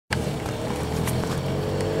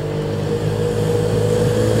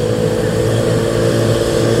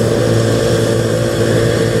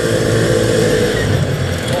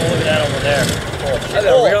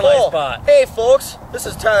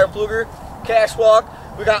Tyler Pluger, Cash Walk.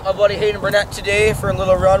 We got my buddy Hayden Burnett today for a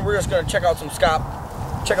little run. We're just gonna check out some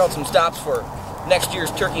stops for next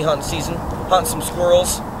year's turkey hunting season. Hunt some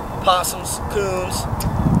squirrels, possums, coons,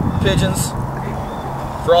 pigeons,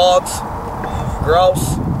 frogs,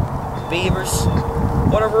 grouse, beavers,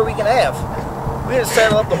 whatever we can have. We didn't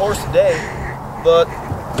saddle up the horse today, but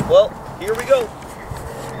well, here we go.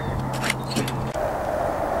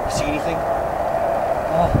 See anything?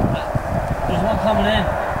 Oh, there's one coming in.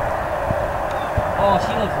 Oh,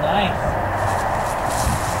 she looks nice.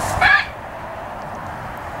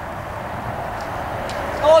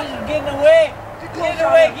 Oh, she's getting away. Get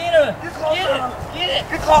away, get her. Get it.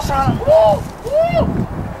 Get closer on him. Woo, woo.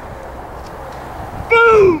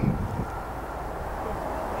 Boom!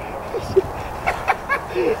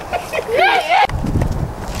 He's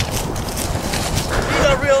a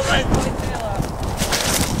real nice ponytail on.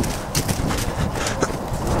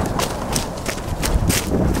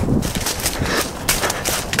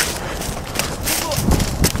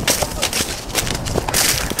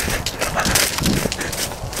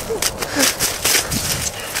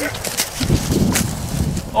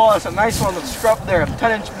 Oh, that's a nice one with scruff there, a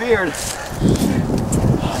 10-inch beard.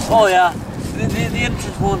 Oh yeah, the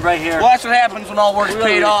entrance wound right here. Well, that's what happens when all work's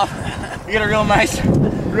paid off. You get a real nice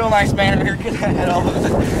man in here. Get that head off.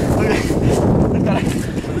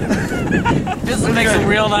 This will make some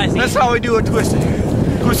real nice. That's how we do it,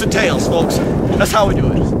 Twisted Tails, folks. That's how we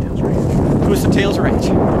do it. Twisted Tails Ranch.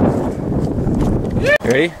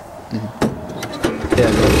 Ready? Mm-hmm.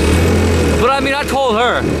 Yeah. But I mean, I told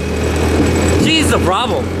her. She's the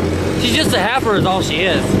problem. She's just a heifer is all she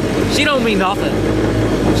is. She don't mean nothing.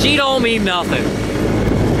 She don't mean nothing.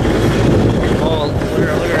 Oh, look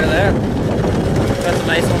at that. That's a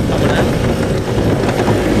nice one coming in.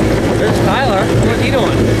 There's Tyler. What's he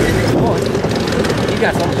doing? Oh, he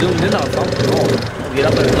got something zoomed in on something. Oh, get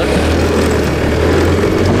up there and look.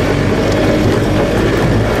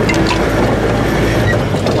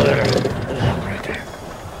 Look at her. Look at that one right there.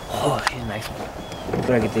 Oh, she's a nice one.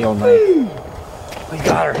 Gotta get the old knife. We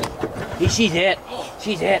got her. She's hit.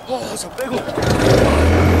 She's hit. Oh, that's a big one. Get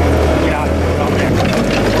out there.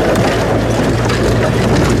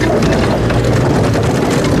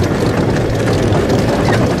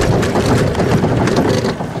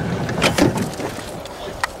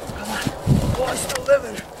 Come on. Oh, he's still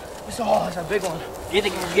living. Oh, that's a big one. Get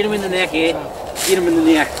him in the neck, eh? Get him in the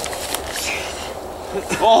neck.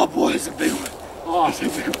 Oh boy, that's a big one. Oh, that's a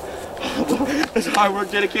big one. Oh, that's hard work,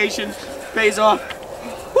 dedication, pays off.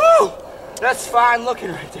 Woo! That's fine looking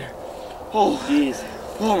right there. Oh, Jeez.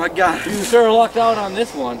 Oh my God. You sure lucked out on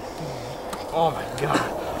this one. Oh my God.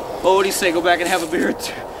 Oh, what do you say? Go back and have a beer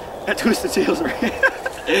at Twisted Tails Ranch.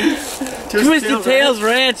 Twisted Tails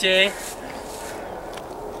Ranch, eh?